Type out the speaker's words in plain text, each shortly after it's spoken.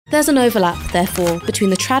There's an overlap, therefore, between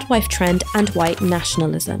the Tradwife trend and white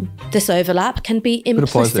nationalism. This overlap can be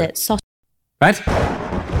implicit. Right?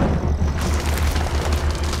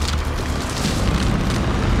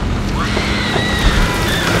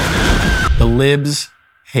 The libs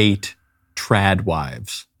hate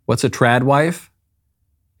tradwives. What's a tradwife?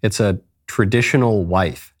 It's a traditional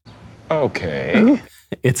wife. Okay.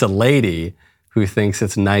 It's a lady who thinks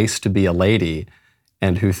it's nice to be a lady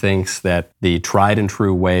and who thinks that the tried and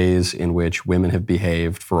true ways in which women have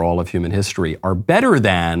behaved for all of human history are better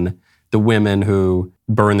than the women who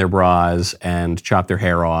burn their bras and chop their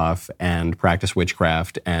hair off and practice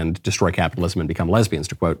witchcraft and destroy capitalism and become lesbians,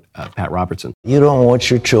 to quote Pat Robertson. You don't want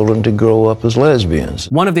your children to grow up as lesbians.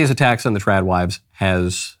 One of these attacks on the tradwives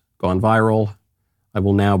has gone viral. I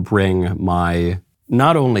will now bring my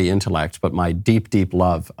not only intellect, but my deep, deep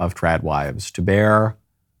love of tradwives to bear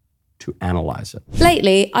to analyze it.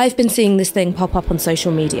 Lately, I've been seeing this thing pop up on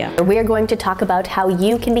social media. We are going to talk about how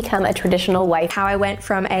you can become a traditional wife. How I went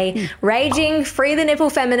from a raging, free the nipple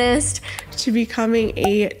feminist to becoming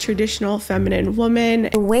a traditional feminine woman.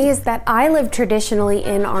 The ways that I live traditionally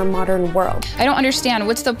in our modern world. I don't understand.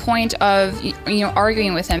 What's the point of,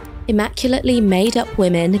 arguing with him? Immaculately made-up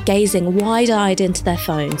women gazing wide-eyed into their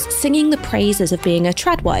phones, singing the praises of being a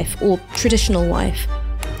tradwife or traditional wife.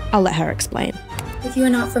 I'll let her explain. If you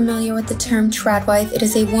are not familiar with the term tradwife, it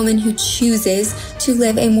is a woman who chooses to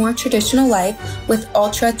live a more traditional life with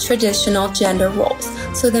ultra-traditional gender roles.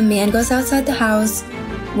 So the man goes outside the house,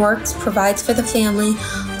 works, provides for the family.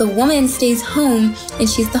 The woman stays home, and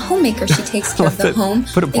she's the homemaker. She takes care of the home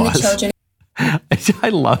and the children. I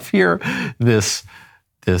love here this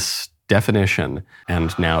definition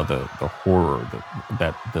and now the horror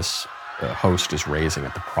that this host is raising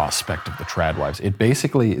at the prospect of the tradwives. It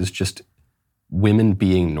basically is just women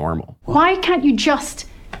being normal. Why can't you just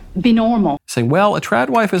be normal? Saying, well, a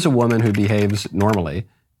tradwife is a woman who behaves normally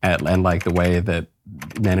and like the way that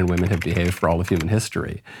men and women have behaved for all of human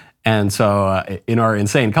history. And so in our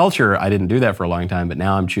insane culture, I didn't do that for a long time, but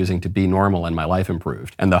now I'm choosing to be normal and my life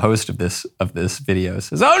improved. And the host of this video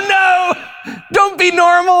says, oh no, don't be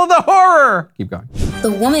normal, the horror. Keep going.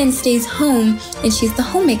 The woman stays home and she's the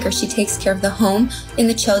homemaker. She takes care of the home and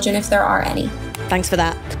the children if there are any. Thanks for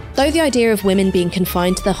that. Though the idea of women being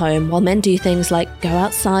confined to the home while men do things like go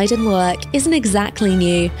outside and work isn't exactly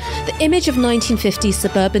new, the image of 1950s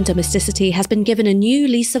suburban domesticity has been given a new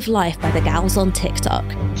lease of life by the gals on TikTok.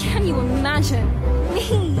 Can you imagine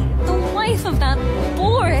me, the wife of that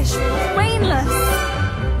boorish, brainless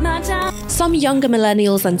madam? Some younger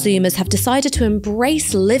millennials and Zoomers have decided to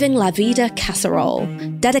embrace living la vida casserole,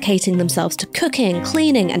 dedicating themselves to cooking,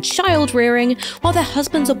 cleaning, and child rearing while their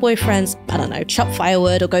husbands or boyfriends, chop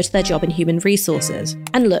firewood or go to their job in human resources.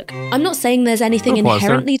 And look, I'm not saying there's anything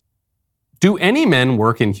inherently... Do any men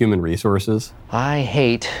work in human resources? I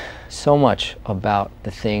hate so much about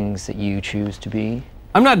the things that you choose to be.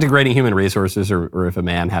 I'm not degrading human resources or if a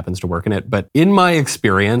man happens to work in it, but in my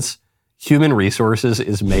experience, human resources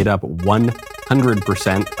is made up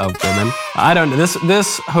 100% of women. I don't know.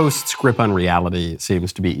 This host's grip on reality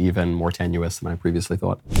seems to be even more tenuous than I previously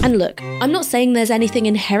thought. And look, I'm not saying there's anything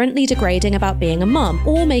inherently degrading about being a mum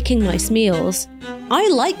or making nice meals. I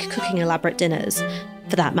like cooking elaborate dinners.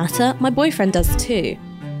 For that matter, my boyfriend does too.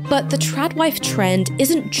 But the tradwife trend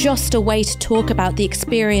isn't just a way to talk about the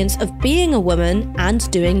experience of being a woman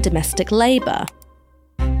and doing domestic labor.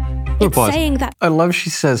 It's saying that... I love she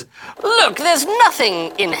says, look, there's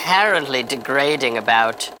nothing inherently degrading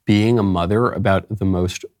about being a mother, about the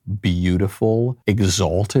most beautiful,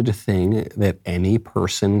 exalted thing that any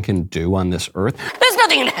person can do on this earth. There's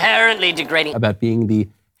nothing inherently degrading about being the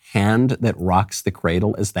hand that rocks the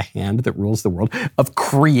cradle as the hand that rules the world, of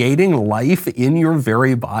creating life in your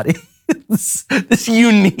very body. This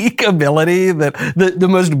unique ability, that the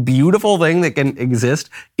most beautiful thing that can exist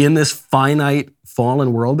in this finite,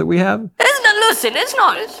 fallen world that we have. Listen,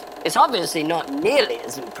 it's obviously not nearly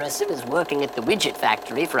as impressive as working at the widget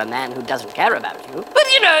factory for a man who doesn't care about you. But,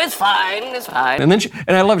 it's fine. And then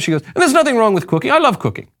and I love it, she goes, and there's nothing wrong with cooking. I love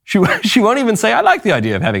cooking. She won't even say, I like the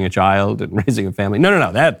idea of having a child and raising a family.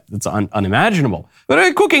 No, that's unimaginable.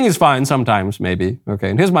 But cooking is fine sometimes, maybe. Okay,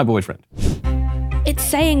 and here's my boyfriend. It's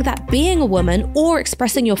saying that being a woman or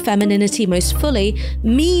expressing your femininity most fully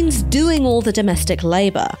means doing all the domestic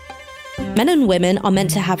labor. Men and women are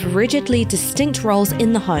meant to have rigidly distinct roles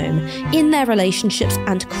in the home, in their relationships,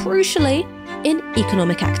 and crucially, in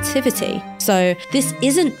economic activity. So this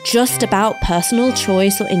isn't just about personal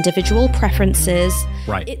choice or individual preferences.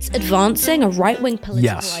 Right. It's advancing a right-wing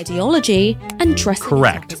political ideology and dressing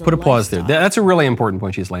Correct. it up as Put a pause lifestyle. there. That's a really important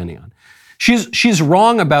point she's landing on. She's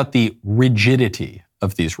wrong about the rigidity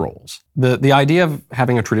of these roles. The idea of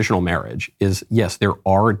having a traditional marriage is, yes, there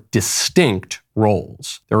are distinct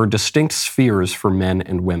roles. There are distinct spheres for men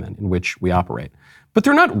and women in which we operate. But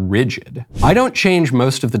they're not rigid. I don't change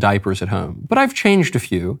most of the diapers at home, but I've changed a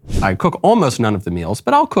few. I cook almost none of the meals,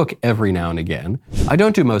 but I'll cook every now and again. I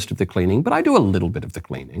don't do most of the cleaning, but I do a little bit of the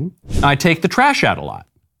cleaning. I take the trash out a lot,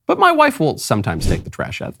 but my wife will sometimes take the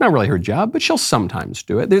trash out. It's not really her job, but she'll sometimes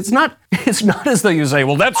do it. It's not as though you say,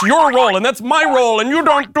 well, that's your role and that's my role and you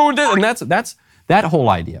don't do this. And that whole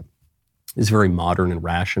idea is very modern and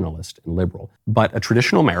rationalist and liberal. But a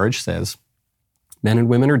traditional marriage says men and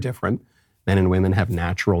women are different. Men and women have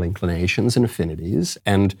natural inclinations and affinities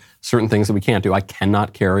and certain things that we can't do. I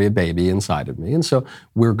cannot carry a baby inside of me. And so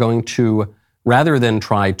we're going to, rather than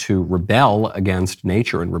try to rebel against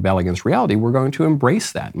nature and rebel against reality, we're going to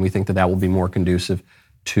embrace that. And we think that that will be more conducive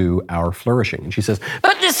to our flourishing. And she says,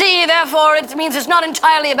 but you see, therefore, it means it's not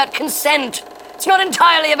entirely about consent. It's not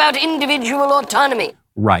entirely about individual autonomy.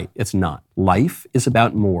 Right, it's not. Life is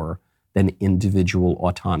about more than individual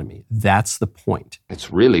autonomy. That's the point.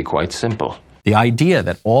 It's really quite simple. The idea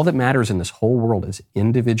that all that matters in this whole world is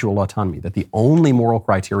individual autonomy, that the only moral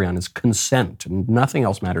criterion is consent and nothing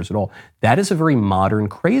else matters at all, that is a very modern,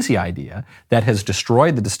 crazy idea that has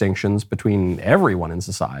destroyed the distinctions between everyone in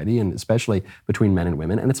society, and especially between men and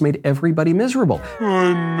women, and it's made everybody miserable.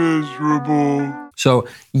 I'm miserable. So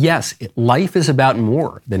yes, life is about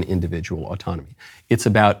more than individual autonomy. It's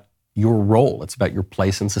about your role. It's about your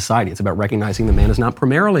place in society. It's about recognizing that man is not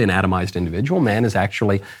primarily an atomized individual. Man is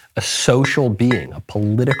actually a social being, a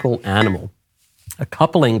political animal, a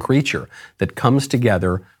coupling creature that comes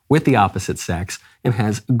together with the opposite sex and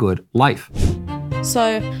has a good life.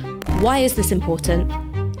 So, why is this important?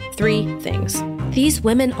 3 things. These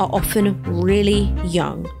women are often really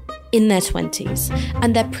young, in their 20s,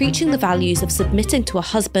 and they're preaching the values of submitting to a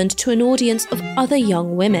husband to an audience of other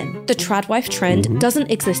young women. The Tradwife trend doesn't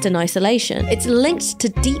exist in isolation. It's linked to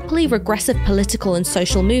deeply regressive political and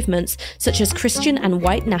social movements such as Christian and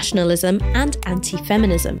white nationalism and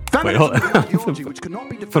anti-feminism. Wait, hold on.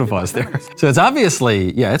 Put a pause there. So it's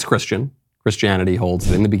obviously, it's Christian. Christianity holds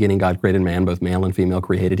that in the beginning God created man, both male and female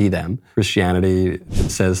created he them. Christianity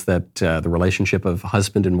says that the relationship of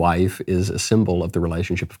husband and wife is a symbol of the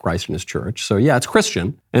relationship of Christ and his church. So it's Christian.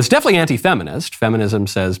 And it's definitely anti-feminist. Feminism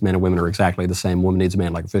says men and women are exactly the same. Woman needs a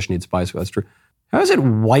man like a fish needs spice. That's true. How is it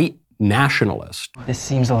white nationalist? This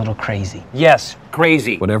seems a little crazy. Yes,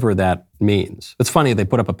 crazy. Whatever that means. It's funny, they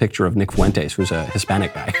put up a picture of Nick Fuentes, who's a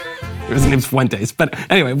Hispanic guy. His name's Fuentes. But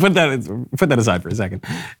anyway, put that aside for a second.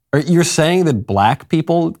 You're saying that black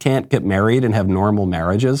people can't get married and have normal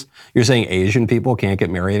marriages? You're saying Asian people can't get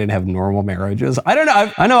married and have normal marriages? I don't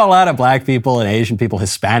know. I know a lot of black people and Asian people,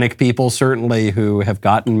 Hispanic people certainly, who have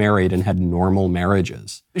gotten married and had normal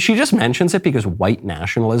marriages. She just mentions it because white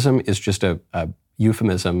nationalism is just a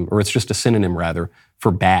euphemism, or it's just a synonym rather,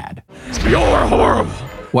 for bad. You're horrible.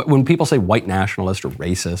 When people say white nationalist or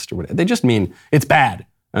racist or whatever, they just mean it's bad.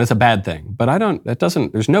 And it's a bad thing. But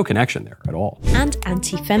there's no connection there at all. And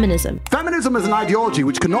anti-feminism. Feminism is an ideology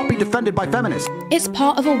which cannot be defended by feminists. It's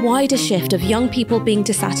part of a wider shift of young people being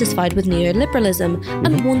dissatisfied with neoliberalism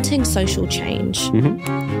and wanting social change.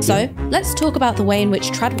 So, let's talk about the way in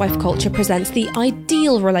which Tradwife culture presents the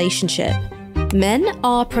ideal relationship. Men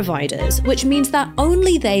are providers, which means that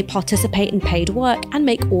only they participate in paid work and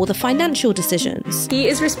make all the financial decisions. He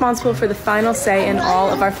is responsible for the final say in all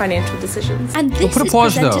of our financial decisions. And this put a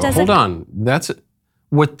pause though. Hold on. That's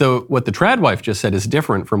what the Tradwife just said is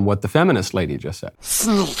different from what the feminist lady just said.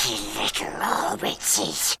 Sneaky little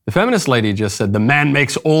bitches. The feminist lady just said the man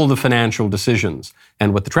makes all the financial decisions.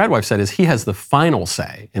 And what the Tradwife said is he has the final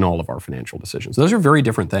say in all of our financial decisions. Those are very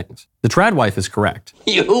different things. The Tradwife is correct.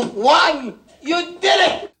 You won! You did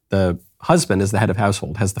it! The husband, as the head of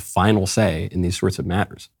household, has the final say in these sorts of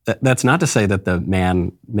matters. That's not to say that the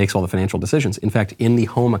man makes all the financial decisions. In fact, in the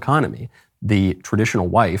home economy, the traditional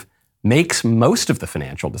wife makes most of the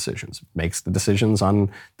financial decisions, makes the decisions on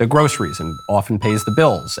the groceries and often pays the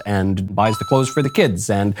bills and buys the clothes for the kids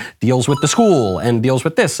and deals with the school and deals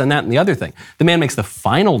with this and that and the other thing. The man makes the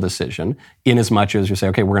final decision in as much as you say,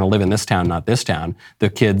 okay, we're going to live in this town, not this town. The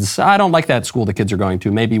kids, I don't like that school the kids are going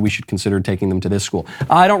to. Maybe we should consider taking them to this school.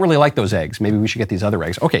 I don't really like those eggs. Maybe we should get these other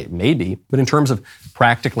eggs. Okay, maybe. But in terms of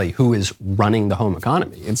practically who is running the home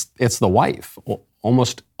economy, it's the wife.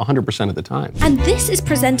 Almost 100% of the time. And this is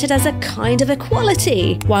presented as a kind of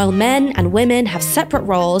equality. While men and women have separate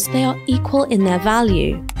roles, they are equal in their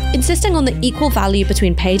value. Insisting on the equal value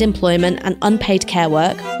between paid employment and unpaid care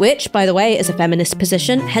work, which, by the way, is a feminist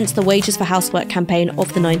position, hence the Wages for Housework campaign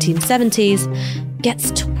of the 1970s,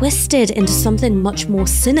 gets twisted into something much more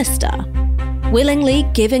sinister. willingly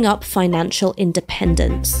giving up financial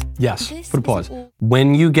independence. Yes, put a pause.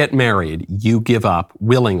 When you get married, you give up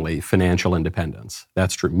willingly financial independence.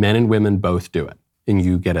 That's true. Men and women both do it. And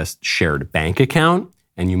you get a shared bank account,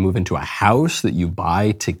 and you move into a house that you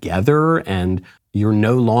buy together, and you're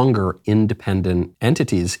no longer independent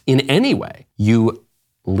entities in any way. You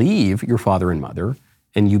leave your father and mother,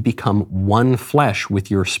 and you become one flesh with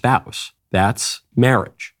your spouse. That's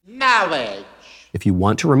marriage. Marriage. If you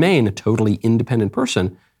want to remain a totally independent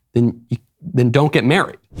person, then don't get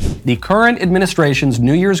married. The current administration's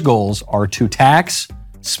New Year's goals are to tax,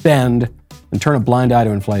 spend, and turn a blind eye to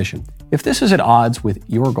inflation. If this is at odds with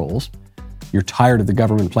your goals, you're tired of the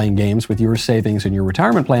government playing games with your savings and your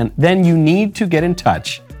retirement plan, then you need to get in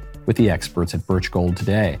touch with the experts at Birch Gold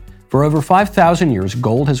today. For over 5,000 years,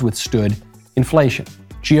 gold has withstood inflation,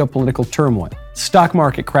 geopolitical turmoil, stock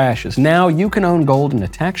market crashes. Now you can own gold in a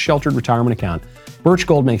tax-sheltered retirement account. Birch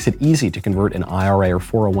Gold makes it easy to convert an IRA or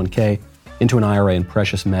 401k into an IRA in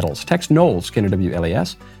precious metals. Text Knowles,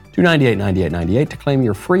 KNWLES, to 989898 to claim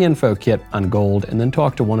your free info kit on gold, and then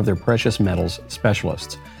talk to one of their precious metals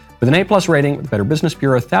specialists. With an A+ rating with the Better Business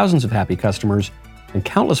Bureau, thousands of happy customers, and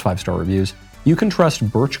countless 5-star reviews, you can trust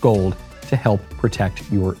Birch Gold to help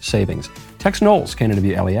protect your savings. Text Knowles,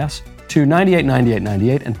 KNWLES, to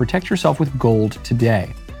 989898 and protect yourself with gold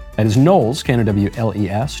today. That is Knowles,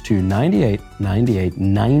 KNWLES, to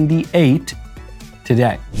 989898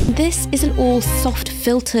 today. This isn't all soft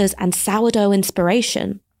filters and sourdough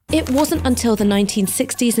inspiration. It wasn't until the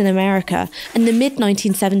 1960s in America and the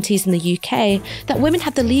mid-1970s in the UK that women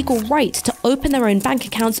had the legal right to open their own bank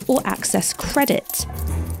accounts or access credit,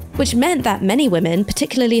 which meant that many women,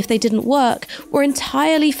 particularly if they didn't work, were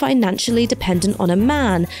entirely financially dependent on a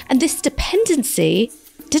man, and this dependency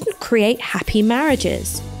didn't create happy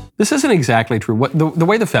marriages. This isn't exactly true. The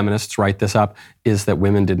way the feminists write this up is that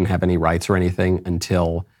women didn't have any rights or anything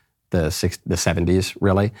until the 70s,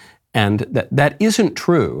 really. And that isn't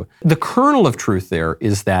true. The kernel of truth there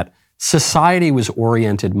is that society was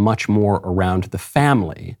oriented much more around the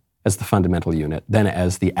family as the fundamental unit than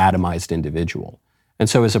as the atomized individual. And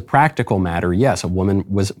so as a practical matter, yes, a woman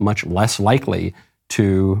was much less likely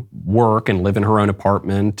to work and live in her own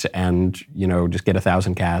apartment and, just get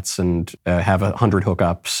 1,000 cats and have 100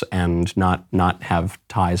 hookups and not have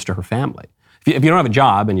ties to her family. If you don't have a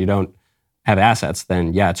job and you don't have assets,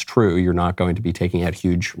 then yeah, it's true, you're not going to be taking out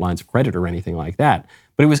huge lines of credit or anything like that.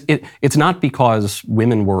 But it's not because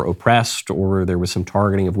women were oppressed or there was some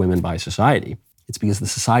targeting of women by society. It's because the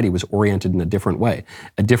society was oriented in a different way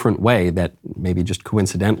that maybe just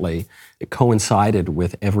coincidentally, it coincided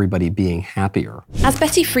with everybody being happier. As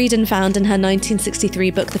Betty Friedan found in her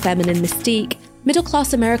 1963 book, The Feminine Mystique,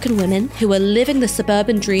 middle-class American women who were living the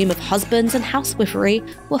suburban dream of husbands and housewifery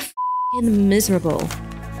were f***ing miserable.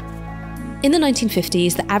 In the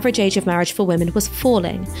 1950s, the average age of marriage for women was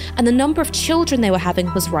falling, and the number of children they were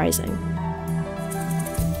having was rising.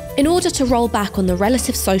 In order to roll back on the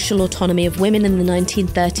relative social autonomy of women in the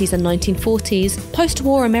 1930s and 1940s,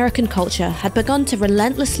 post-war American culture had begun to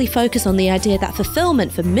relentlessly focus on the idea that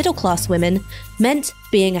fulfillment for middle-class women meant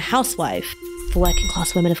being a housewife. For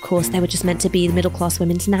working-class women, of course, they were just meant to be the middle-class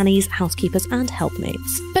women's nannies, housekeepers, and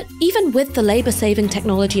helpmates. But even with the labor-saving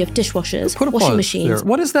technology of dishwashers, washing machines... There.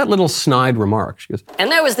 What is that little snide remark? She goes, and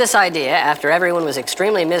there was this idea, after everyone was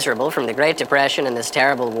extremely miserable from the Great Depression and this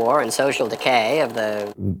terrible war and social decay of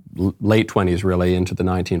the... late 20s, really, into the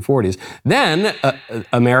 1940s. Then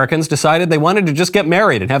Americans decided they wanted to just get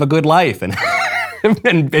married and have a good life and...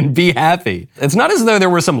 and be happy. It's not as though there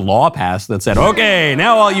was some law passed that said, okay,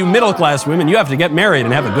 now all you middle-class women, you have to get married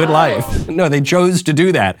and have a good life. No, they chose to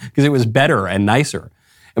do that because it was better and nicer.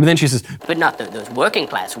 And then she says... But not those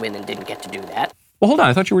working-class women didn't get to do that. Well, hold on.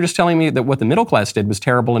 I thought you were just telling me that what the middle class did was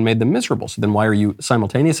terrible and made them miserable. So then why are you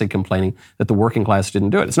simultaneously complaining that the working class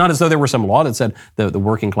didn't do it? It's not as though there were some law that said the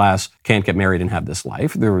working class can't get married and have this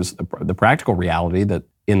life. There was the practical reality that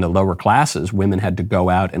in the lower classes, women had to go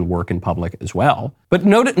out and work in public as well. But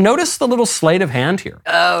notice the little sleight of hand here.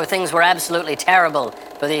 Oh, things were absolutely terrible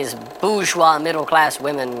for these bourgeois middle-class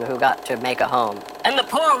women who got to make a home. And the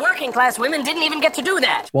poor working-class women didn't even get to do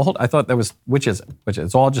that. Well, I thought that was, which is it?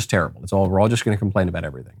 It's all just terrible. We're all just going to complain about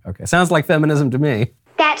everything. Okay, sounds like feminism to me.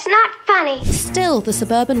 That's not funny. Still, the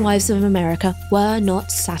suburban wives of America were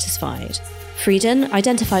not satisfied. Friedan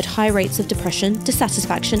identified high rates of depression,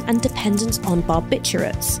 dissatisfaction, and dependence on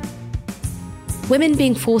barbiturates. Women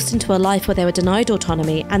being forced into a life where they were denied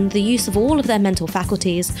autonomy and the use of all of their mental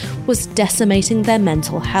faculties was decimating their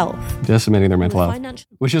mental health. Decimating their mental health.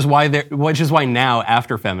 Which is why now,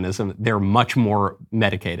 after feminism, they're much more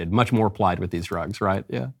medicated, much more plied with these drugs, right?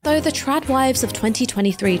 Yeah. Though the Tradwives of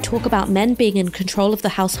 2023 talk about men being in control of the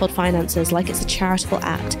household finances like it's a charitable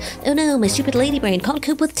act. Oh no, my stupid lady brain can't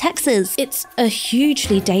cope with taxes. It's a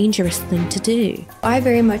hugely dangerous thing to do. I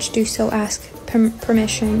very much do so ask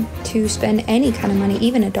permission to spend any kind of money,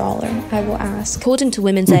 even $1, I will ask. According to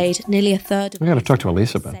Women's Aid, nearly a third of I gotta talk to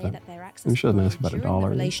Elisa about that. We shouldn't ask about $1. The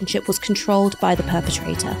relationship was controlled by the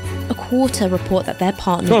perpetrator. A quarter report that their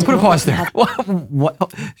partner. No, put a pause there.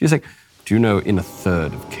 What? She's like, do you know in a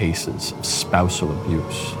third of cases of spousal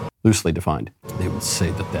abuse, loosely defined, they would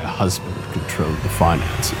say that their husband controlled the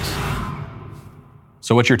finances.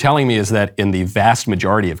 So what you're telling me is that in the vast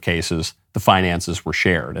majority of cases, the finances were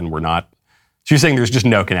shared and were not. So you're saying there's just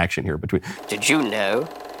no connection here between. Did you know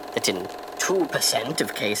that in 2%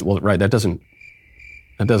 of cases? Well, right, that doesn't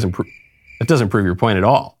prove your point at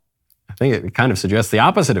all. I think it kind of suggests the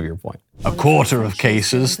opposite of your point. A quarter of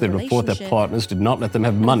cases, they report their partners did not let them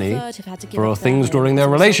have money for things during their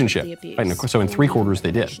relationship. Right, so in 3/4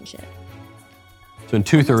 they did. So in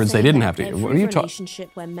 2/3 they didn't have to. What are you talking?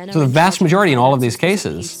 So the vast majority in all of these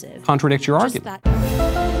cases contradict your argument.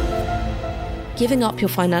 Giving up your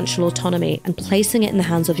financial autonomy and placing it in the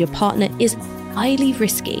hands of your partner is highly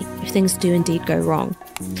risky if things do indeed go wrong.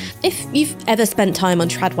 If you've ever spent time on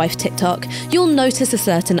Tradwife TikTok, you'll notice a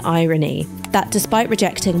certain irony that despite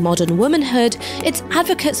rejecting modern womanhood, its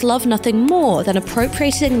advocates love nothing more than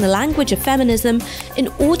appropriating the language of feminism in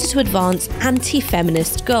order to advance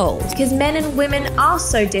anti-feminist goals. Because men and women are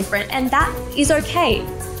so different, and that is okay.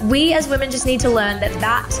 We as women just need to learn that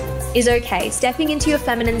that is okay. Stepping into your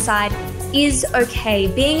feminine side is okay.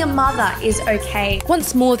 Being a mother is okay.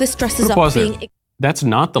 Once more, this dresses up being... That's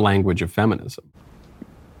not the language of feminism.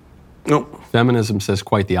 No. Feminism says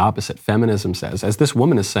quite the opposite. Feminism says, as this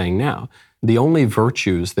woman is saying now, the only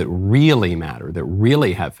virtues that really matter, that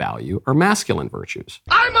really have value, are masculine virtues.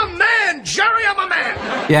 I'm a man, Jerry, I'm a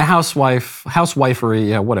man! Yeah, housewifery,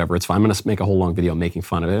 yeah, whatever, it's fine. I'm going to make a whole long video making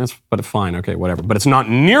fun of it, but it's fine, okay, whatever. But it's not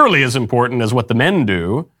nearly as important as what the men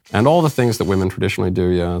do, and all the things that women traditionally do,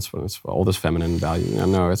 yeah, it's all this feminine value. Yeah,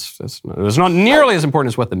 no, it's not nearly as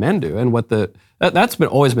important as what the men do, and that's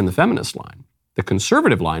always been the feminist line. The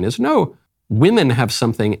conservative line is, no, women have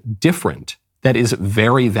something different that is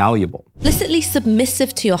very valuable. Implicitly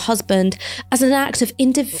submissive to your husband as an act of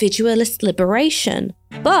individualist liberation.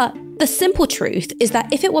 But the simple truth is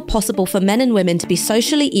that if it were possible for men and women to be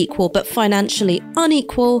socially equal but financially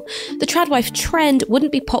unequal, the Tradwife trend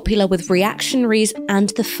wouldn't be popular with reactionaries and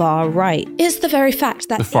the far right. It's the very fact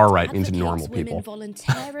that the far right means normal people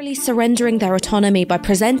voluntarily surrendering their autonomy by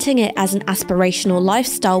presenting it as an aspirational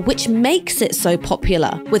lifestyle, which makes it so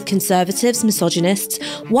popular with conservatives, misogynists,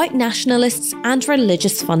 white nationalists, and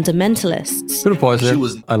religious fundamentalists. Put a pause there.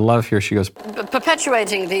 I love here she goes.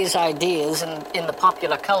 Perpetuating these ideas in the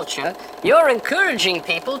popular culture, you're encouraging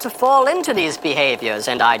people to fall into these behaviors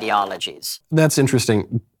and ideologies. That's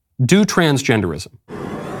interesting. Do transgenderism.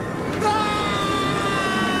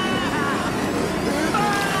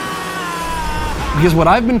 Because what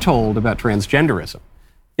I've been told about transgenderism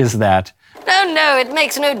is that No, it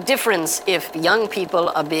makes no difference if young people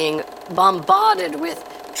are being bombarded with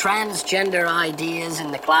transgender ideas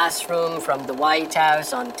in the classroom, from the White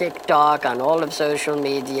House, on TikTok, on all of social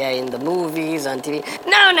media, in the movies, on TV.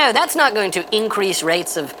 No, that's not going to increase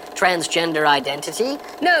rates of transgender identity.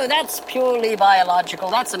 No, that's purely biological.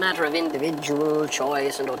 That's a matter of individual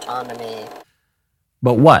choice and autonomy.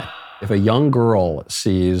 But what if a young girl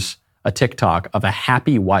sees a TikTok of a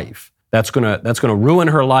happy wife that's gonna ruin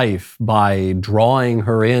her life by drawing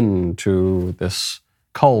her into this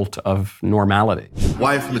cult of normality?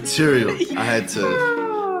 Wife material. I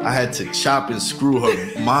had to chop and screw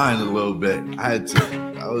her mind a little bit. I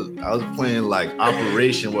was playing like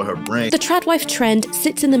operation with her brain. The Tradwife trend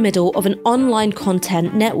sits in the middle of an online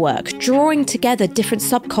content network, drawing together different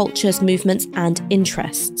subcultures, movements, and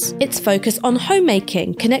interests. Its focus on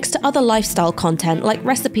homemaking connects to other lifestyle content like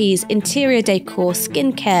recipes, interior decor,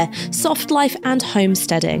 skincare, soft life, and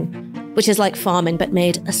homesteading, which is like farming but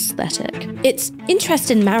made aesthetic. Its interest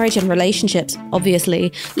in marriage and relationships,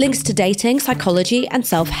 obviously, links to dating, psychology, and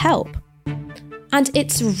self-help. And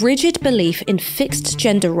its rigid belief in fixed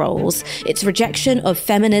gender roles, its rejection of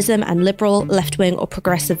feminism and liberal, left-wing, or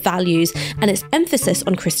progressive values, and its emphasis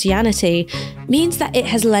on Christianity means that it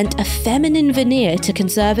has lent a feminine veneer to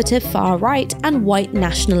conservative far-right and white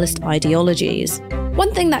nationalist ideologies.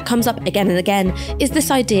 One thing that comes up again and again is this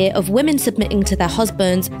idea of women submitting to their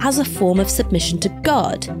husbands as a form of submission to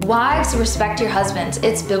God. Wives, respect your husbands.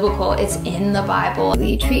 It's biblical. It's in the Bible.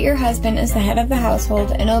 You treat your husband as the head of the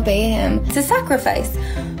household and obey him. It's a sacrifice,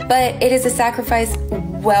 but it is a sacrifice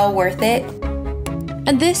well worth it.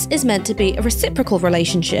 And this is meant to be a reciprocal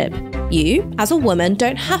relationship. You, as a woman,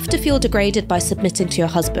 don't have to feel degraded by submitting to your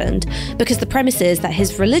husband, because the premise is that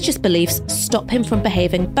his religious beliefs stop him from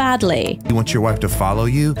behaving badly. You want your wife to follow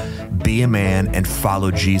you? Be a man and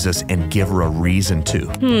follow Jesus and give her a reason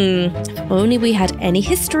to. If only we had any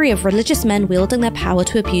history of religious men wielding their power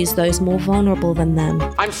to abuse those more vulnerable than them.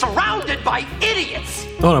 I'm surrounded by idiots!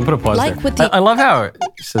 Hold on, put a pause Like there. with the- I love how it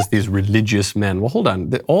says these religious men. Well, hold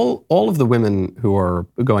on. All of the women who are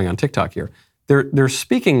going on TikTok here, they're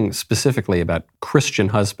speaking specifically about Christian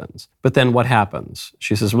husbands. But then what happens?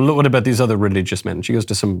 She says, well, what about these other religious men? She goes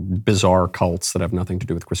to some bizarre cults that have nothing to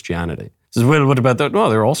do with Christianity. She says, well, what about that? No,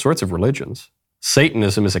 there are all sorts of religions.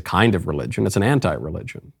 Satanism is a kind of religion. It's an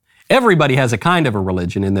anti-religion. Everybody has a kind of a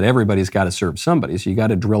religion in that everybody's got to serve somebody, so you got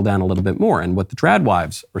to drill down a little bit more. And what the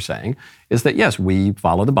Tradwives are saying is that, yes, we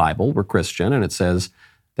follow the Bible, we're Christian, and it says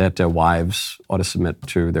that wives ought to submit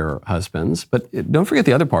to their husbands. But don't forget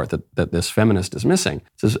the other part that this feminist is missing.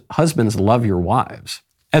 It says, husbands, love your wives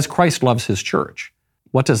as Christ loves his church.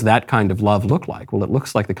 What does that kind of love look like? Well, it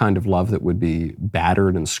looks like the kind of love that would be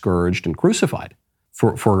battered and scourged and crucified.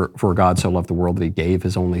 For God so loved the world that he gave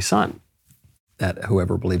his only son, that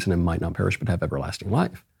whoever believes in him might not perish but have everlasting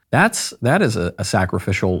life. That is a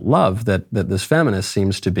sacrificial love that this feminist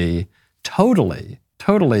seems to be totally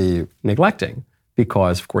neglecting,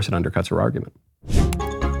 because, of course, it undercuts her argument.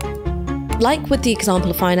 Like with the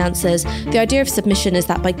example of finances, the idea of submission is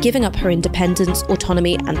that by giving up her independence,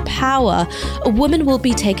 autonomy, and power, a woman will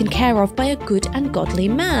be taken care of by a good and godly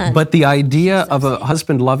man. But the idea of a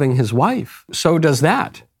husband loving his wife, so does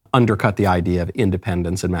that undercut the idea of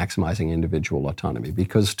independence and maximizing individual autonomy,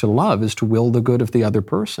 because to love is to will the good of the other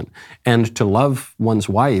person. And to love one's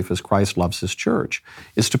wife as Christ loves his church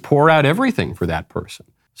is to pour out everything for that person.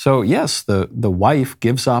 So yes, the wife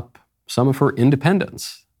gives up some of her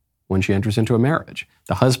independence when she enters into a marriage.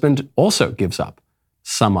 The husband also gives up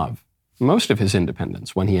most of his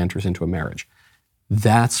independence when he enters into a marriage.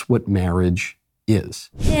 That's what marriage is.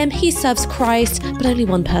 He serves Christ, but only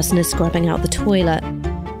one person is scrubbing out the toilet.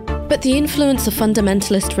 But the influence of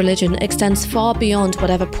fundamentalist religion extends far beyond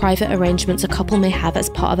whatever private arrangements a couple may have as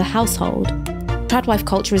part of a household. Tradwife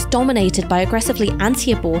culture is dominated by aggressively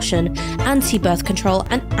anti-abortion, anti-birth control,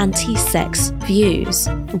 and anti-sex views.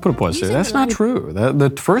 We'll put a pause there. That's not true. The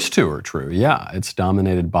first two are true. Yeah, it's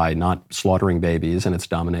dominated by not slaughtering babies, and it's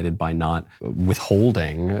dominated by not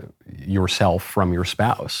withholding yourself from your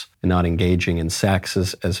spouse and not engaging in sex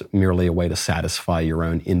as merely a way to satisfy your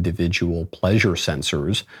own individual pleasure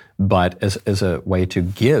sensors, but as a way to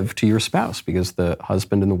give to your spouse, because the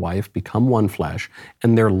husband and the wife become one flesh,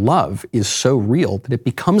 and their love is so real that it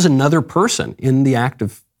becomes another person in the act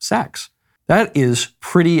of sex. That is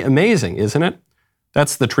pretty amazing, isn't it?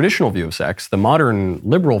 That's the traditional view of sex. The modern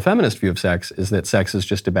liberal feminist view of sex is that sex is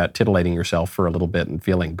just about titillating yourself for a little bit and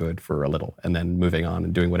feeling good for a little, and then moving on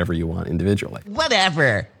and doing whatever you want individually.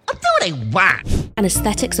 Whatever. I'll do what I want. And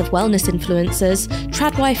aesthetics of wellness influencers,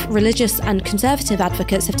 Tradwife religious and conservative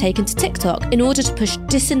advocates have taken to TikTok in order to push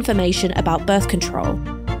disinformation about birth control.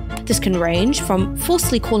 This can range from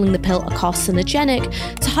falsely calling the pill a carcinogenic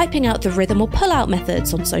to hyping out the rhythm or pull-out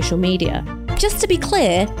methods on social media. Just to be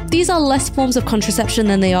clear, these are less forms of contraception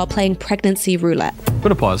than they are playing pregnancy roulette.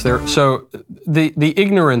 Put a pause there. So the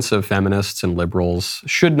ignorance of feminists and liberals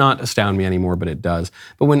should not astound me anymore, but it does.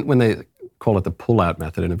 But when they call it the pull-out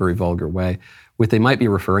method in a very vulgar way, what they might be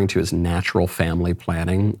referring to as natural family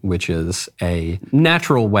planning, which is a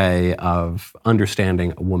natural way of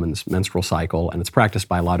understanding a woman's menstrual cycle, and it's practiced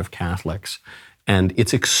by a lot of Catholics, and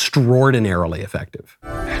it's extraordinarily effective.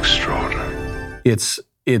 Extraordinary.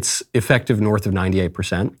 It's effective north of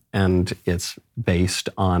 98%, and it's based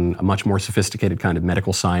on a much more sophisticated kind of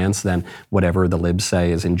medical science than whatever the libs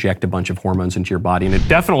say is inject a bunch of hormones into your body, and it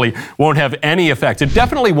definitely won't have any effect. It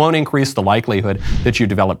definitely won't increase the likelihood that you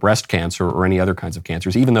develop breast cancer or any other kinds of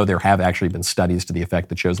cancers, even though there have actually been studies to the effect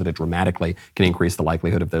that shows that it dramatically can increase the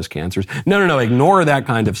likelihood of those cancers. No, ignore that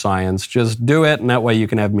kind of science. Just do it, and that way you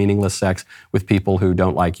can have meaningless sex with people who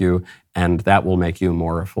don't like you, and that will make you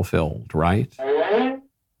more fulfilled, right?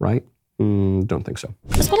 Right? Don't think so.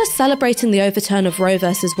 As well as celebrating the overturn of Roe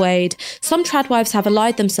versus Wade, some tradwives have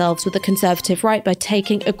allied themselves with the conservative right by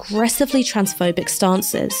taking aggressively transphobic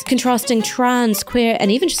stances, contrasting trans, queer,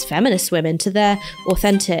 and even just feminist women to their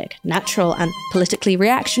authentic, natural, and politically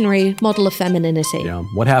reactionary model of femininity. Yeah.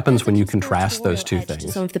 What happens when you contrast those two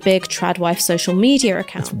things? Some of the big tradwife social media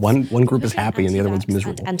accounts. One group is happy and the other one's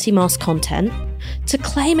miserable. Anti-mask content, to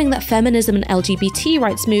claiming that feminism and LGBT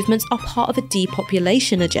rights movements are part of a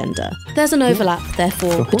depopulation agenda. There's an overlap,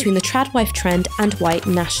 therefore, between the tradwife trend and white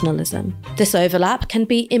nationalism. This overlap can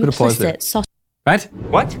be implicit. Right?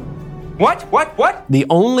 What? The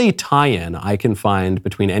only tie-in I can find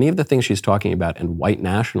between any of the things she's talking about and white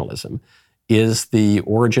nationalism is the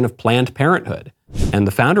origin of Planned Parenthood. And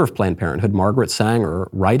the founder of Planned Parenthood, Margaret Sanger,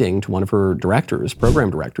 writing to one of her directors, program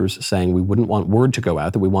directors, saying we wouldn't want word to go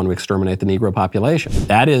out that we want to exterminate the Negro population.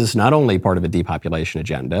 That is not only part of a depopulation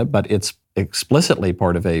agenda, but it's explicitly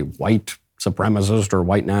part of a white supremacist or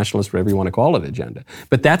white nationalist, whatever you want to call it, agenda.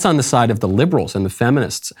 But that's on the side of the liberals and the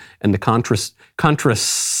feminists and the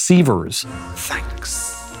contraceivers.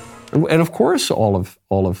 Thanks. And of course, all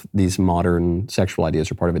of these modern sexual ideas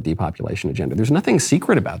are part of a depopulation agenda. There's nothing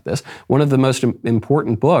secret about this. One of the most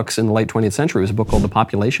important books in the late 20th century was a book called The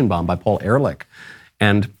Population Bomb by Paul Ehrlich.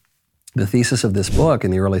 And the thesis of this book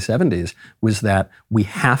in the early 70s was that we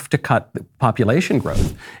have to cut the population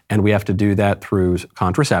growth, and we have to do that through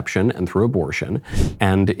contraception and through abortion.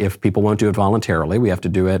 And if people won't do it voluntarily, we have to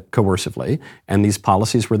do it coercively. And these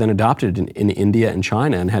policies were then adopted in India and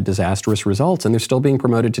China and had disastrous results. And they're still being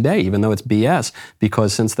promoted today, even though it's BS,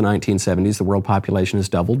 because since the 1970s, the world population has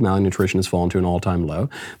doubled. Malnutrition has fallen to an all-time low.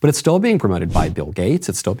 But it's still being promoted by Bill Gates.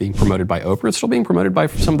 It's still being promoted by Oprah. It's still being promoted by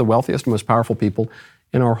some of the wealthiest and most powerful people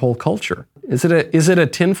in our whole culture. Is it a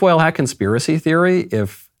tinfoil hat conspiracy theory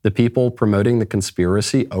if the people promoting the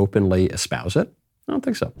conspiracy openly espouse it? I don't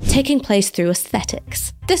think so. Taking place through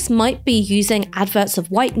aesthetics. This might be using adverts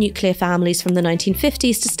of white nuclear families from the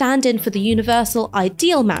 1950s to stand in for the universal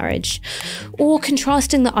ideal marriage, or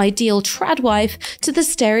contrasting the ideal tradwife to the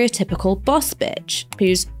stereotypical boss bitch,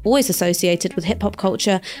 who's always associated with hip-hop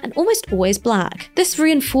culture and almost always black. This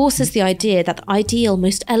reinforces the idea that the ideal,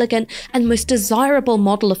 most elegant, and most desirable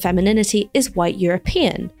model of femininity is white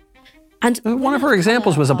European. And one of her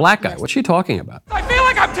examples was a black guy. What's she talking about? I feel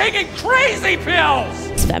like I'm taking crazy pills!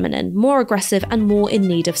 It's feminine, more aggressive, and more in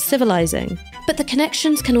need of civilizing. But the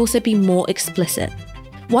connections can also be more explicit.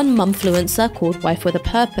 One mumfluencer called Wife with a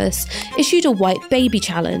Purpose issued a white baby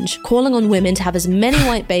challenge, calling on women to have as many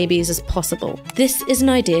white babies as possible. This is an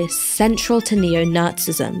idea central to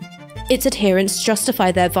neo-Nazism. Its adherents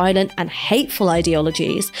justify their violent and hateful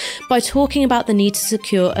ideologies by talking about the need to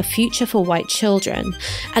secure a future for white children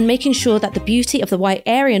and making sure that the beauty of the white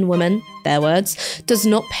Aryan woman, their words, does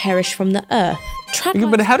not perish from the earth.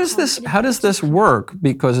 But how does this work?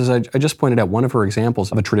 Because as I just pointed out, one of her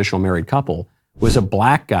examples of a traditional married couple was a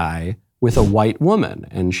black guy with a white woman.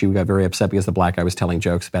 And she got very upset because the black guy was telling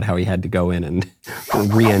jokes about how he had to go in and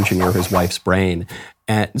re-engineer his wife's brain.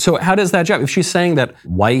 And so how does that jive? If she's saying that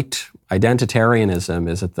white identitarianism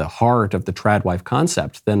is at the heart of the tradwife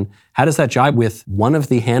concept, then how does that jive with one of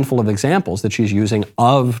the handful of examples that she's using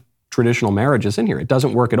of traditional marriages in here? It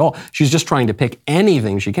doesn't work at all. She's just trying to pick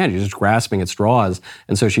anything she can. She's just grasping at straws.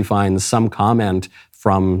 And so she finds some comment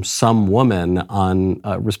from some woman on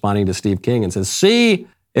responding to Steve King and says, see,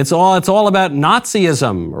 it's all about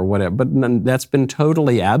Nazism or whatever. But that's been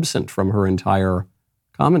totally absent from her entire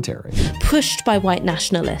commentary. Pushed by white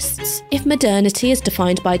nationalists. If modernity is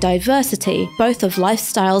defined by diversity, both of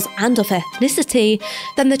lifestyles and of ethnicity,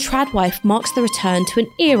 then the tradwife marks the return to an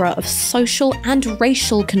era of social and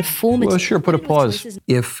racial conformity. Well, sure, put a pause.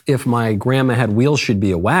 If my grandma had wheels, she'd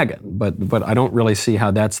be a wagon, but I don't really see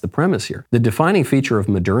how that's the premise here. The defining feature of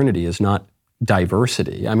modernity is not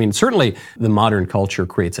diversity. I mean, certainly the modern culture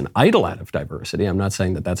creates an idol out of diversity. I'm not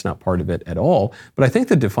saying that that's not part of it at all, but I think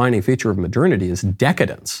the defining feature of modernity is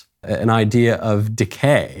decadence, an idea of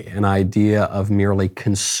decay, an idea of merely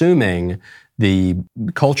consuming the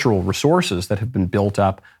cultural resources that have been built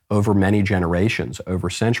up over many generations,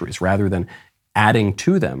 over centuries, rather than adding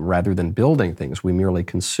to them, rather than building things. We merely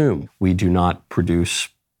consume. We do not produce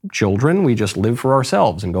children, we just live for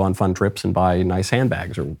ourselves and go on fun trips and buy nice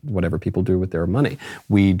handbags or whatever people do with their money.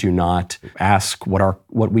 We do not ask what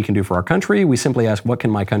we can do for our country. We simply ask, what can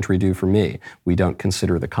my country do for me? We don't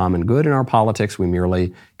consider the common good in our politics. We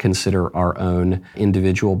merely consider our own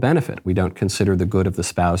individual benefit. We don't consider the good of the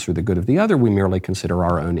spouse or the good of the other. We merely consider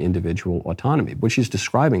our own individual autonomy. What she's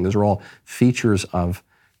describing, those are all features of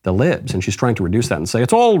the libs. And she's trying to reduce that and say,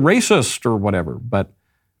 it's all racist or whatever. But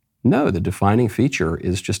No, the defining feature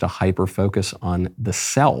is just a hyper-focus on the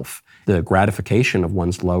self, the gratification of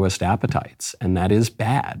one's lowest appetites. And that is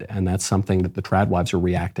bad. And that's something that the Tradwives are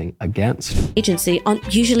reacting against. Agency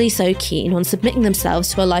aren't usually so keen on submitting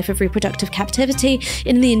themselves to a life of reproductive captivity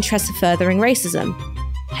in the interest of furthering racism.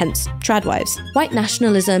 Hence, Tradwives. White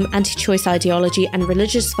nationalism, anti-choice ideology, and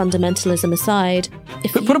religious fundamentalism aside,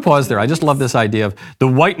 Put a pause there. I just love this idea of the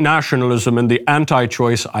white nationalism and the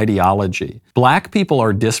anti-choice ideology. Black people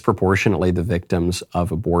are disproportionately the victims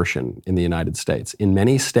of abortion in the United States. In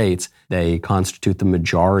many states, they constitute the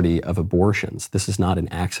majority of abortions. This is not an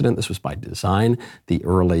accident. This was by design. The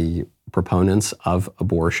early proponents of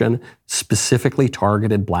abortion specifically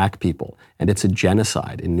targeted black people, and it's a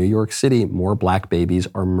genocide. In New York City, more black babies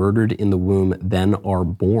are murdered in the womb than are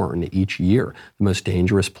born each year. The most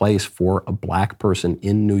dangerous place for a black person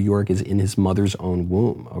in New York is in his mother's own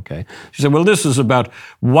womb, okay? She said, well, this is about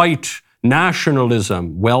white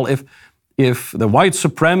nationalism. Well, if the white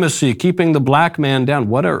supremacy, keeping the black man down,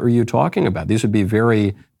 what are you talking about? These would be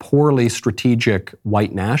very poorly strategic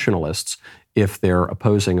white nationalists if they're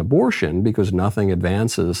opposing abortion, because nothing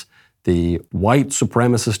advances the white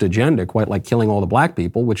supremacist agenda quite like killing all the black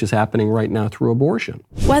people, which is happening right now through abortion.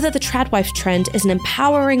 Whether the Tradwife trend is an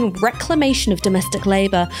empowering reclamation of domestic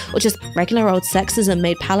labor or just regular old sexism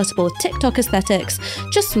made palatable with TikTok aesthetics,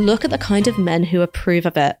 just look at the kind of men who approve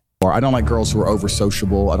of it. I don't like girls who are over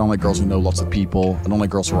sociable. I don't like girls who know lots of people. I don't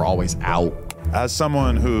like girls who are always out. As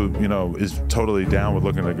someone who, is totally down with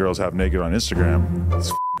looking at girls half naked on Instagram,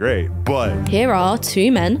 it's great, but... Here are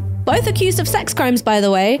two men, both accused of sex crimes, by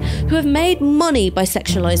the way, who have made money by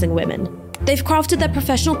sexualizing women. They've crafted their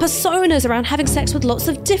professional personas around having sex with lots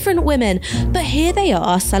of different women, but here they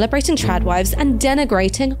are celebrating Tradwives and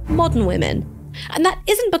denigrating modern women. And that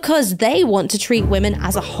isn't because they want to treat women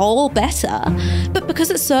as a whole better, but because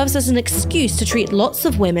it serves as an excuse to treat lots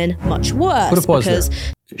of women much worse. Put a pause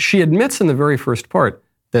there. She admits in the very first part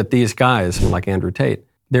that these guys, like Andrew Tate,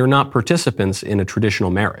 they're not participants in a traditional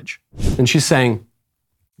marriage. And she's saying,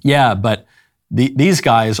 yeah, but these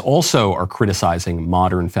guys also are criticizing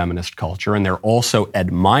modern feminist culture, and they're also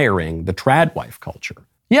admiring the Tradwife culture.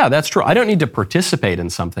 Yeah, that's true. I don't need to participate in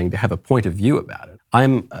something to have a point of view about it.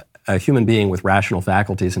 I'm a human being with rational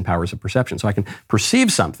faculties and powers of perception, so I can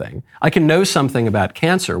perceive something. I can know something about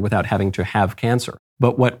cancer without having to have cancer.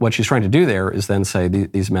 But what she's trying to do there is then say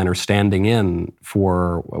these men are standing in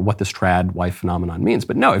for what this Tradwife phenomenon means.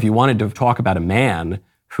 But no, if you wanted to talk about a man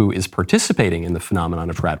who is participating in the phenomenon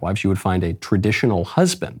of Tradwives, you would find a traditional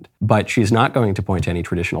husband. But she's not going to point to any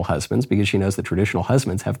traditional husbands because she knows that traditional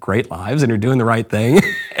husbands have great lives and are doing the right thing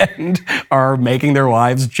and are making their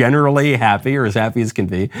wives generally happy, or as happy as can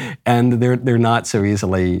be, and they're not so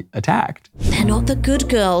easily attacked. They're not the good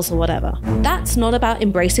girls or whatever. That's not about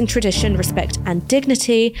embracing tradition, respect, and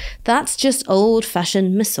dignity. That's just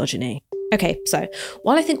old-fashioned misogyny. Okay, so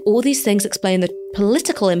while I think all these things explain the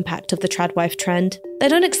political impact of the Tradwife trend, they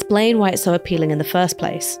don't explain why it's so appealing in the first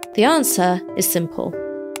place. The answer is simple.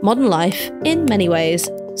 Modern life, in many ways,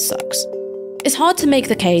 sucks. It's hard to make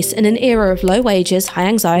the case in an era of low wages, high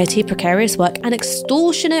anxiety, precarious work, and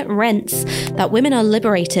extortionate rents that women are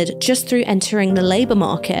liberated just through entering the labor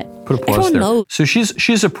market. Put a pause there. So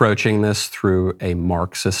she's approaching this through a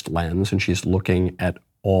Marxist lens, and she's looking at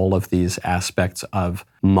all of these aspects of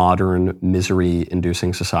modern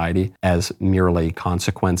misery-inducing society as merely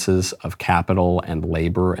consequences of capital and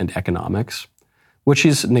labor and economics. What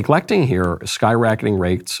she's neglecting here is skyrocketing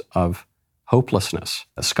rates of hopelessness,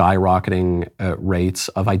 skyrocketing rates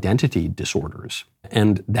of identity disorders.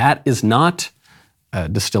 And that is not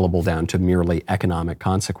distillable down to merely economic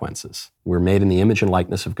consequences. We're made in the image and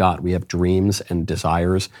likeness of God. We have dreams and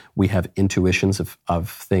desires. We have intuitions of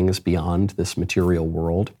things beyond this material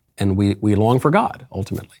world. And we long for God,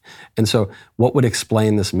 ultimately. And so what would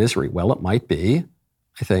explain this misery? Well, it might be,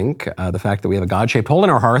 I think, the fact that we have a God-shaped hole in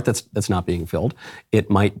our heart that's not being filled. It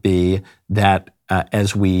might be that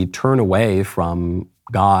as we turn away from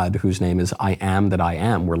God, whose name is I am that I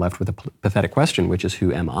am, we're left with a pathetic question, which is,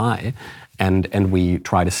 who am I? And we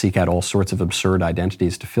try to seek out all sorts of absurd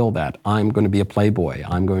identities to fill that. I'm going to be a playboy.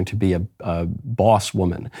 I'm going to be a boss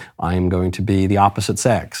woman. I'm going to be the opposite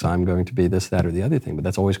sex. I'm going to be this, that, or the other thing. But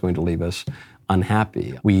that's always going to leave us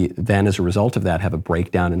unhappy. We then, as a result of that, have a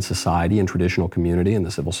breakdown in society and traditional community and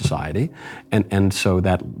the civil society. And so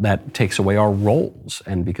that takes away our roles.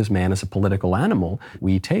 And because man is a political animal,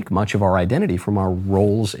 we take much of our identity from our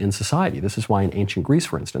roles in society. This is why in ancient Greece,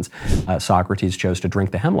 for instance, Socrates chose to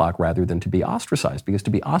drink the hemlock rather than to be ostracized, because to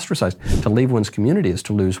be ostracized, to leave one's community, is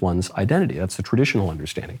to lose one's identity. That's the traditional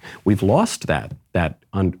understanding. We've lost that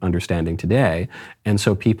understanding today. And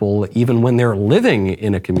so people, even when they're living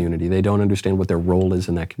in a community, they don't understand what their role is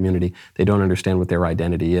in that community. They don't understand what their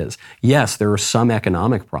identity is. Yes, there are some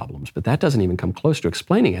economic problems, but that doesn't even come close to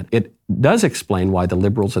explaining it. It does explain why the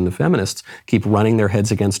liberals and the feminists keep running their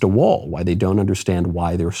heads against a wall, why they don't understand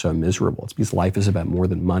why they're so miserable. It's because life is about more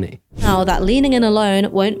than money. Now, that leaning in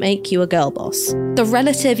alone won't make you a girl boss. The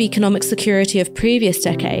relative economic security of previous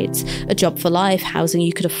decades, a job for life, housing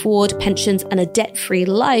you could afford, pensions, and a debt-free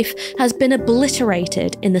life has been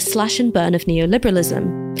obliterated in the slash and burn of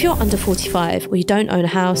neoliberalism. If you're under 45 or you don't own a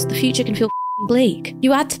house, the future can feel bleak.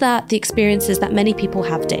 You add to that the experiences that many people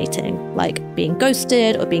have dating, like being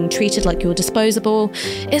ghosted or being treated like you're disposable.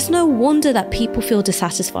 It's no wonder that people feel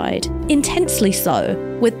dissatisfied, intensely so,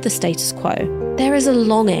 with the status quo. There is a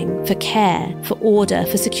longing for care, for order,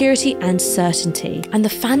 for security and certainty. And the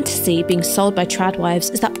fantasy being sold by tradwives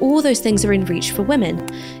is that all those things are in reach for women.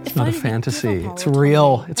 It's not a fantasy. It's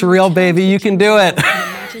real. It's real, baby. You can do it.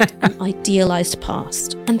 An idealized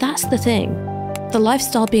past. And that's the thing. The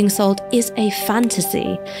lifestyle being sold is a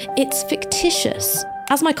fantasy. It's fictitious.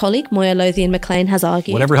 As my colleague Moya Lothian-McLean has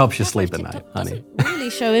argued, whatever helps you sleep at night, honey. It doesn't really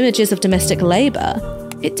show images of domestic labor.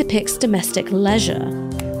 It depicts domestic leisure.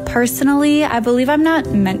 Personally, I believe I'm not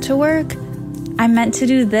meant to work. I'm meant to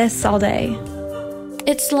do this all day.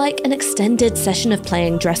 It's like an extended session of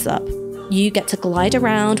playing dress up. You get to glide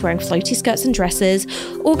around wearing floaty skirts and dresses,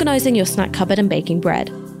 organising your snack cupboard and baking bread.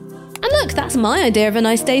 And look, that's my idea of a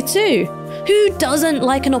nice day too. Who doesn't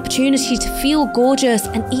like an opportunity to feel gorgeous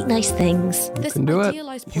and eat nice things? You can do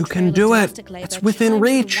it. You can do it. It's within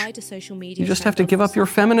reach. You just have to give up your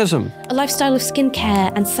feminism. A lifestyle of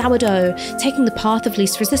skincare and sourdough, taking the path of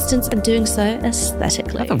least resistance and doing so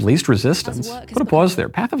aesthetically. Path of least resistance? Put a pause there.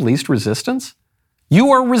 Path of least resistance? You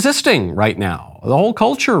are resisting right now. The whole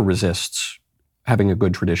culture resists having a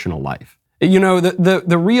good traditional life. You know,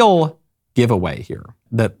 the real giveaway here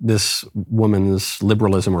that this woman's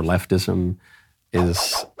liberalism or leftism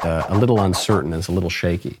is a little uncertain, is a little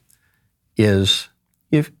shaky, is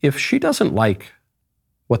if she doesn't like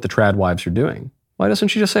what the tradwives are doing, why doesn't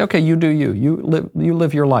she just say, okay, you do you. You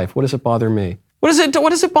live your life. What does it bother me? What does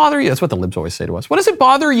it bother you? That's what the libs always say to us. What does it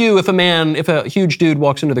bother you if a huge dude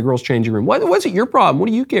walks into the girls' changing room? What's it your problem? What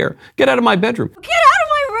do you care? Get out of my bedroom. Get out of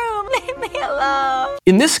my room. Leave me alone.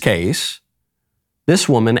 In this case, this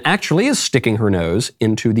woman actually is sticking her nose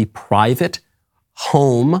into the private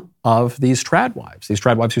home of these tradwives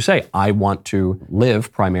who say, I want to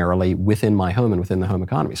live primarily within my home and within the home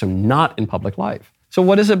economy, so not in public life. So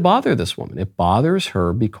what does it bother this woman? It bothers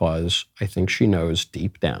her because I think she knows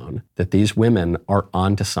deep down that these women are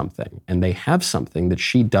onto something, and they have something that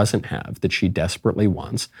she doesn't have, that she desperately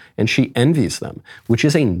wants, and she envies them, which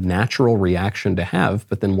is a natural reaction to have,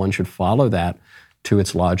 but then one should follow that to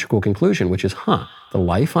its logical conclusion, which is, the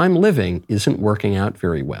life I'm living isn't working out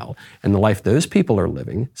very well, and the life those people are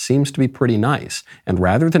living seems to be pretty nice. And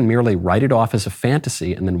rather than merely write it off as a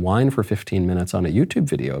fantasy and then whine for 15 minutes on a YouTube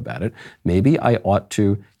video about it, maybe I ought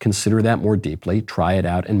to consider that more deeply, try it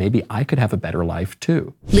out, and maybe I could have a better life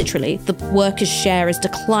too. Literally, the workers' share is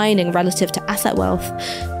declining relative to asset wealth.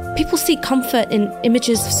 People seek comfort in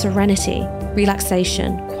images of serenity,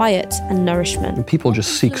 relaxation, quiet, and nourishment. And people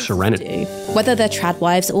just seek serenity. Whether they're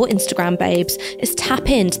tradwives or Instagram babes, is tap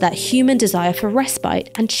into that human desire for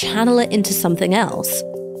respite and channel it into something else.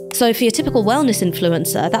 So for your typical wellness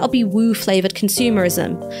influencer, that'll be woo-flavoured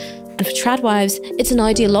consumerism. And for tradwives, it's an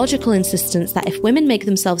ideological insistence that if women make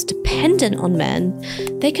themselves dependent on men,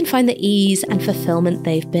 they can find the ease and fulfillment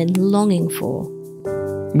they've been longing for.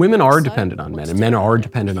 Women are dependent on men, and men are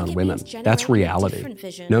dependent on women. That's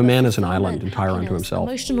reality. No man is an island entire unto himself.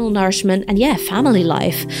 Emotional nourishment and, family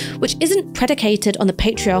life, which isn't predicated on the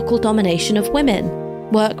patriarchal domination of women.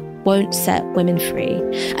 Work won't set women free,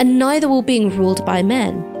 and neither will being ruled by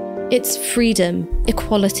men. It's freedom,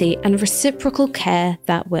 equality, and reciprocal care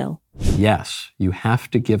that will. Yes, you have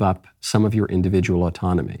to give up some of your individual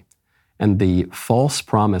autonomy. And the false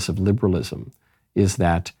promise of liberalism is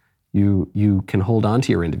that you can hold on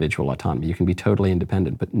to your individual autonomy. You can be totally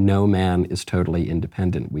independent, but no man is totally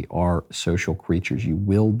independent. We are social creatures. You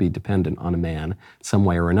will be dependent on a man some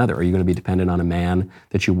way or another. Are you going to be dependent on a man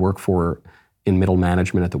that you work for in middle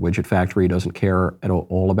management at the widget factory who doesn't care at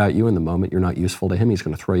all about you, and the moment you're not useful to him, he's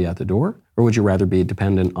going to throw you out the door? Or would you rather be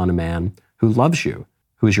dependent on a man who loves you,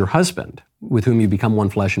 who is your husband, with whom you become one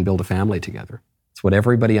flesh and build a family together? It's what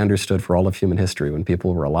everybody understood for all of human history when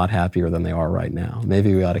people were a lot happier than they are right now.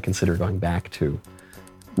 Maybe we ought to consider going back to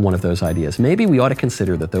one of those ideas. Maybe we ought to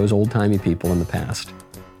consider that those old-timey people in the past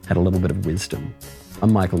had a little bit of wisdom.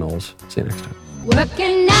 I'm Michael Knowles. See you next time.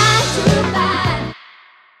 Working 9 to 5.